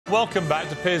Welcome back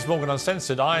to Piers Morgan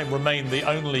Uncensored. I remain the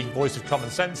only voice of common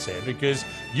sense here because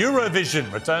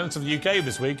Eurovision returns to the UK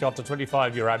this week after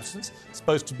 25-year absence. It's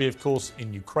supposed to be, of course,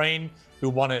 in Ukraine, who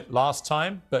won it last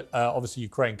time, but obviously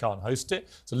Ukraine can't host it.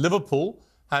 So Liverpool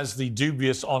has the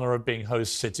dubious honour of being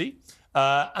host city,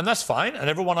 and that's fine. And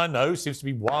everyone I know seems to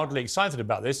be wildly excited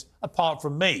about this, apart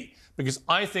from me, because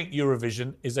I think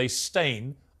Eurovision is a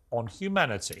stain on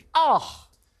humanity. Oh!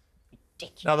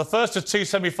 Now, the first of two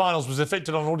semi-finals was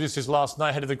afflicted on audiences last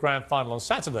night ahead of the grand final on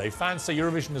Saturday. Fans say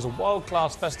Eurovision is a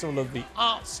world-class festival of the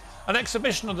arts, an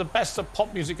exhibition of the best that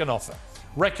pop music can offer.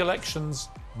 Recollections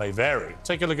may vary.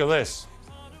 Take a look at this.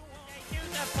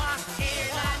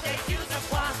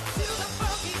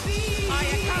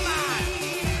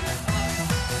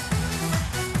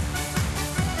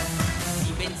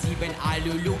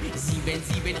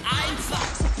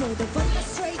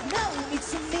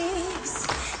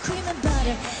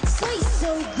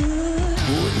 So good.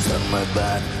 Wounds on my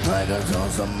back, like a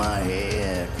tones on my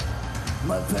head.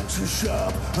 My pencil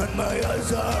sharp and my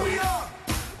eyes are. We are.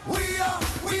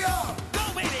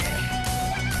 Go with it.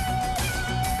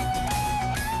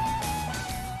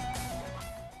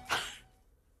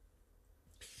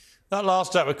 That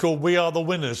last act was called "We Are the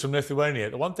Winners" from Lithuania.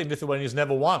 The one thing Lithuania's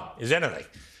never won is anything.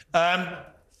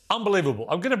 Unbelievable.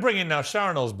 I'm going to bring in now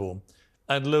Sharon Osbourne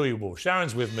and Louis Walsh.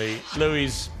 Sharon's with me.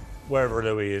 Louis, wherever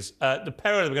Louis is. The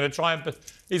pair of them are going to try and...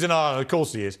 He's in Ireland, of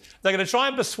course he is. They're going to try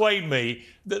and persuade me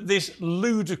that this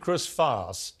ludicrous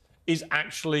farce is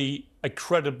actually a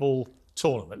credible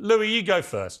tournament. Louis, you go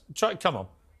first. Come on.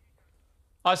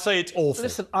 I say it's awful.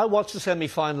 Listen, I watched the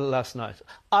semi-final last night.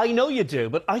 I know you do,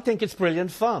 but I think it's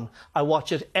brilliant fun. I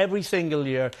watch it every single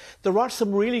year. There are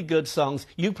some really good songs.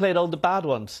 You played all the bad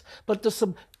ones. But there's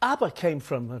some... ABBA came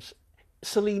from it.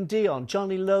 Celine Dion,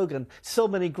 Johnny Logan, so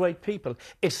many great people.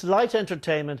 It's light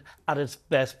entertainment at its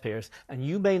best, Piers, and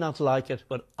you may not like it,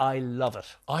 but I love it.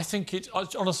 I think it's...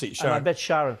 Honestly, Sharon... And I bet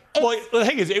Sharon... Well, the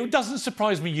thing is, it doesn't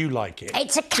surprise me you like it.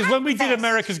 It's a because when we did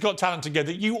America's Got Talent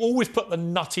together, you always put the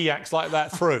nutty acts like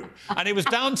that through. And it was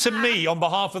down to me, on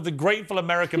behalf of the grateful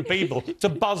American people, to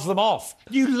buzz them off.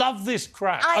 You love this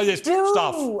crap. I do.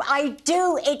 Stuff. I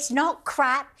do. It's not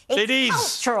crap. It's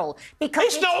cultural.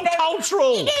 Because it's not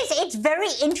cultural. It is. It's very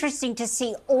interesting to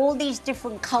see all these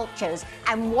different cultures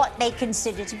and what they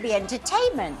consider to be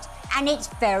entertainment. And it's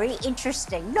very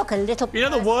interesting. Look, a little... You know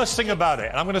the worst thing about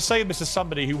it, and I'm going to say this as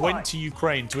somebody who went to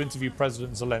Ukraine to interview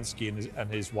President Zelensky and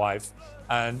his wife,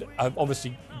 and I've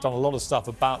obviously done a lot of stuff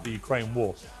about the Ukraine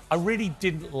war. I really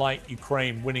didn't like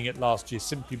Ukraine winning it last year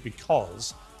simply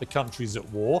because the country's at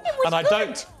war. And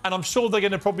I'm sure they're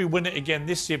going to probably win it again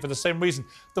this year for the same reason.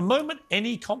 The moment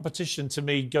any competition to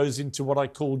me goes into what I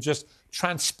call just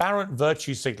transparent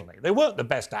virtue signalling, they weren't the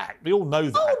best act. We all know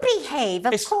that. Oh, behave.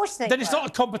 Of course they Then were. It's not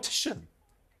a competition.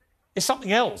 It's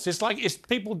something else. It's like it's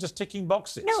people just ticking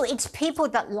boxes. No, it's people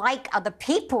that like other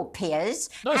people,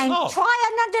 Piers. No, it's and not. Try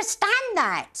and understand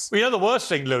that. Well, you know the worst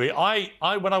thing, Louis?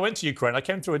 When I went to Ukraine, I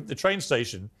came through the train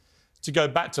station to go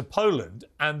back to Poland,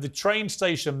 and the train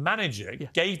station manager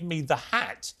gave me the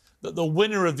hat that the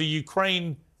winner of the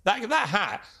Ukraine... That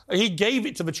hat, he gave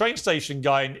it to the train station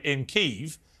guy in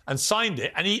Kyiv and signed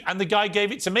it, and the guy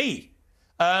gave it to me.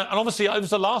 And obviously, it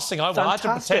was the last thing I wanted.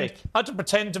 I had to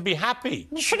pretend to be happy.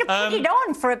 You should have put it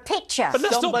on for a picture. But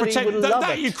let's not pretend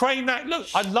that Ukraine... Look,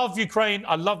 I love Ukraine.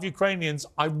 I love Ukrainians.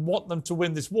 I want them to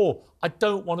win this war. I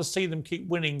don't want to see them keep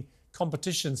winning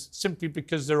competitions simply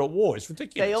because they're at war. It's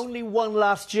ridiculous. They only won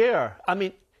last year. I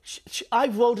mean, I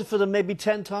voted for them maybe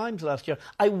 10 times last year.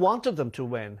 I wanted them to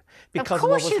win because of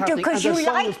course of what was you do, happening. because you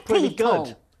like people.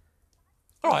 Good.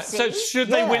 All right, so should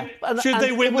they win? Should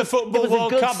they win the Football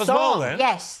World Cup as well, then?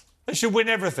 Yes. They should win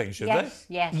everything, should they?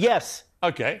 Yes. Yes.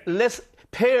 OK.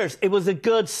 Piers, it was a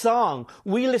good song.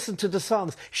 We listened to the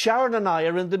songs. Sharon and I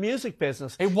are in the music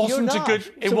business. It wasn't a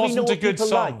good. It wasn't a good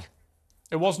song.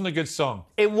 It wasn't a good song.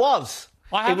 It was.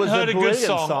 I haven't heard a good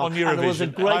song on Eurovision. It was a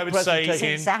great I would say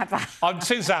since ABBA.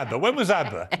 Since ABBA. When was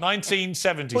ABBA?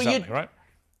 1970 something, right?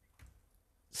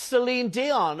 Celine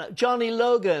Dion, Johnny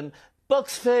Logan,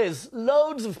 Bucks Fizz,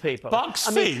 loads of people. Bucks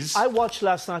Fizz? I watched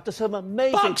last night. There's some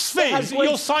amazing... Bucks Fizz?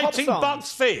 You're citing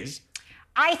Bucks Fizz?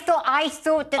 I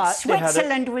thought that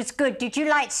Switzerland was good. Did you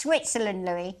like Switzerland,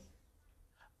 Louis?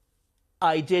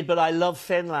 I did, but I love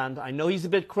Finland. I know he's a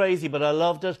bit crazy, but I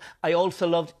loved it. I also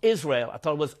loved Israel. I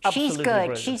thought it was absolutely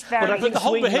brilliant. She's very good. But I think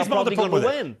Sweden are probably going to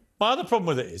win. My other problem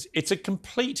with it is it's a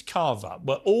complete carve-up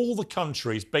where all the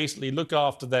countries basically look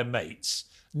after their mates.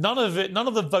 None of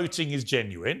the voting is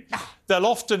genuine. They'll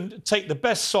often take the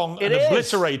best song and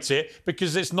obliterate it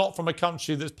because it's not from a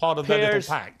country that's part of their little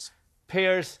pact.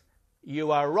 Piers,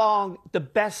 You are wrong. The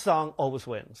best song always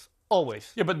wins.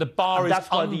 Always. Yeah, but the bar is that's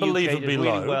why the UK unbelievably did really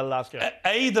low. well last year.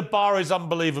 A, the bar is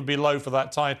unbelievably low for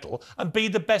that title, and B,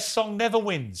 the best song never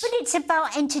wins. But it's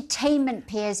about entertainment,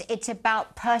 Piers. It's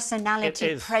about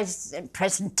personality,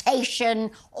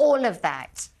 presentation, all of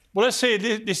that. Well, let's hear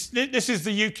this. This is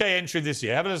the UK entry this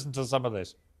year. Have a listen to some of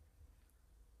this.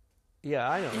 Yeah,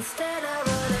 I know. Instead, I wrote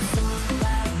a song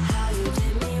about how you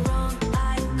did me wrong.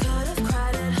 I could have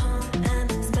cried at home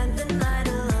and spent the night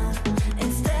alone.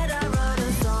 Instead, I wrote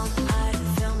a song. I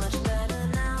feel much better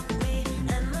now. Me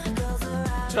and my girls are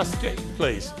out. Just,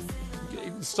 please,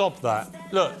 stop that.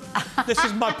 Look, this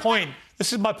is my point.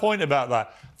 This is my point about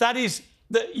that. That is,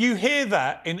 that you hear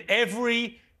that in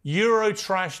every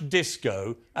Eurotrash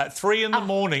disco at 3 in the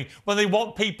morning when they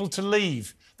want people to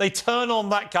leave. They turn on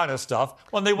that kind of stuff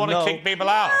when they want to kick people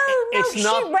out. No, It's she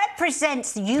not-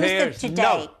 represents the youth Piers, of today.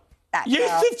 no. That Youth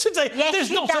girl. of today. Yes, There's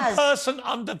she not does. a person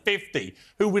under 50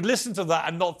 who would listen to that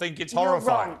and not think it's You're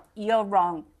horrifying. wrong. You're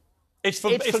wrong. It's for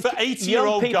Young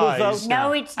 80-year-old people guys vote now.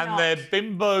 No, it's and not. their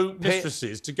bimbo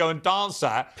mistresses to go and dance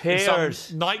at in Piers.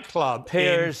 some nightclub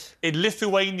Piers. in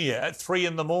Lithuania at 3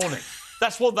 in the morning.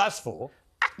 That's what that's for.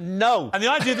 No. And the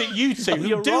idea that you two, who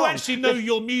You're do wrong. actually know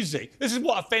your music, this is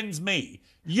what offends me.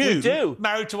 You, We do.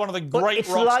 married to one of the But great it's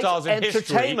rock like stars in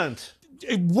entertainment.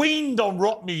 history, weaned on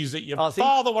rock music. Your Ozzy.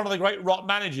 father, one of the great rock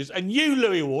managers, and you,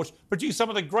 Louis Walsh, produce some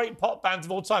of the great pop bands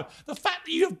of all time. The fact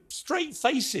that you have straight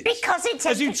faces, Because it's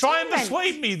as you try and entertainment.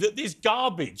 persuade me that this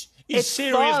garbage is It's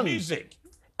serious fun. music.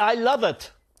 I love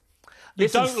it. You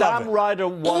Listen, don't love Sam it. Ryder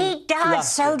won. He does,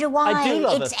 last so year. do I. I do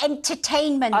love It's it.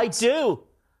 entertainment. I do.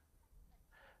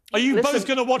 Are you Listen, both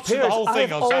going to watch the Piers, whole I thing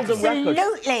have on all the Saturday? records.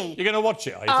 Absolutely. You're going to watch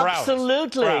it, are you? For hours?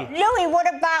 Absolutely. For hours. Louis,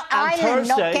 what about And Ireland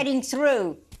not Thursday- getting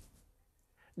through?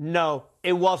 No,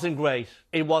 it wasn't great.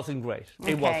 It wasn't great.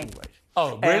 It Okay. wasn't great.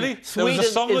 Oh, really? There was a Sweden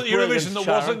song is at Eurovision brilliant, that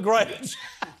Sharon. wasn't great.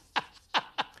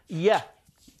 Yeah.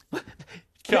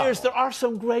 Piers, there are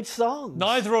some great songs.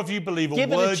 Neither of you believe a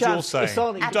Give it a word you're chance. saying. It's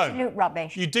on- You Absolute don't.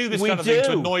 rubbish. You do this We kind of thing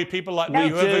to do. annoy people like No, me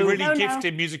who have a do. really No, no.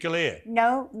 gifted musical ear.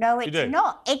 No, it's do?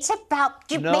 not. It's about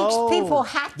it No. makes people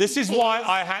happy. This is why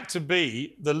I had to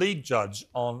be the lead judge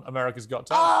on America's Got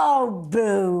Talent. Oh,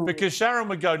 boo. Because Sharon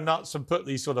would go nuts and put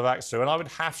these sort of acts through, and I would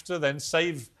have to then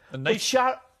save the But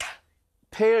nation.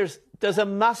 Piers, there's a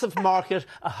massive market.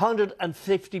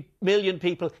 150 million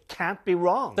people can't be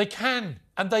wrong. They can,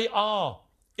 and they are.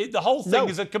 The whole thing No,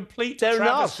 is a complete they're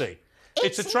not. travesty.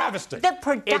 It's a not. travesty. The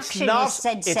production not. is It's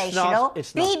not. sensational.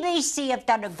 It's not. BBC have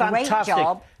done a great Fantastic.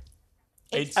 job.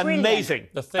 It's brilliant. Amazing.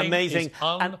 The thing Amazing. is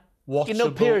And, unwatchable you know,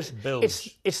 Piers,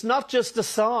 bilge. it's not just the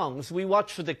songs. We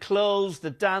watch for the clothes, the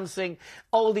dancing,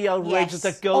 all the outrageous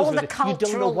Yes. that goes All with the it. You don't know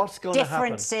cultural what's going to happen.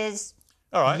 differences.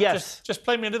 All right, Yes. just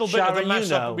play me a little bit of Sharon, the you mashup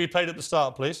know. that we played at the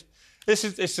start, please.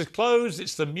 It's the clothes,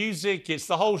 it's the music, it's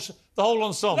the whole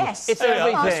ensemble. Yes. It's There we are.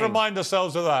 Let's everything. remind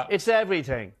ourselves of that. It's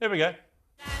everything. Here we go.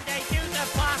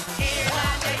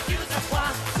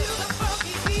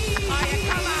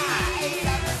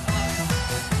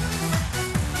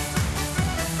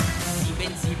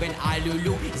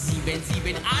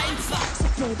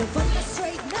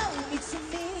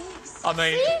 I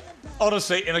mean,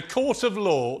 honestly, in a court of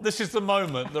law, this is the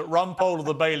moment that Rumpole of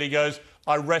the Bailey goes,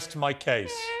 I rest my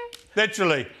case.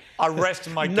 Literally, I rest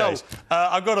my No. case.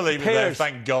 I've got to leave it there, Piers,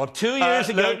 thank God. 2 years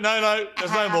ago- No,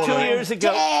 there's no more. 2 of it. years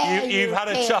ago, You've had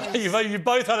a chance. You've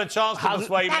both had a chance to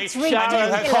persuade me, That's and you have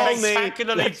ridiculous. Call me.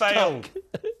 spectacularly Let's failed.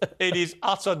 talk. It is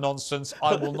utter nonsense.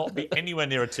 I will not be anywhere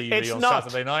near a TV It's on not.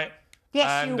 Saturday night.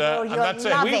 Yes, you will. And You'll that's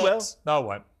love it. it. We will. No, I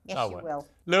won't. Yes, no, I you won't. will.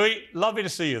 Louis, lovely to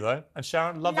see you though, and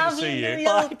Sharon, lovely Love to see you, you. Lou.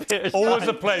 Bye, Piers. Always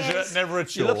Bye. a pleasure, Yes. never a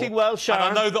chore. You're looking well, Sharon.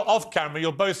 And I know that off camera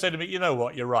you'll both say to me, you know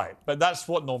what, you're right. But that's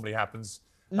what normally happens.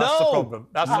 That's No. the problem.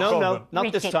 That's the No, problem. no,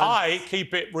 not this Ridiculous. time. I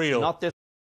keep it real. Not this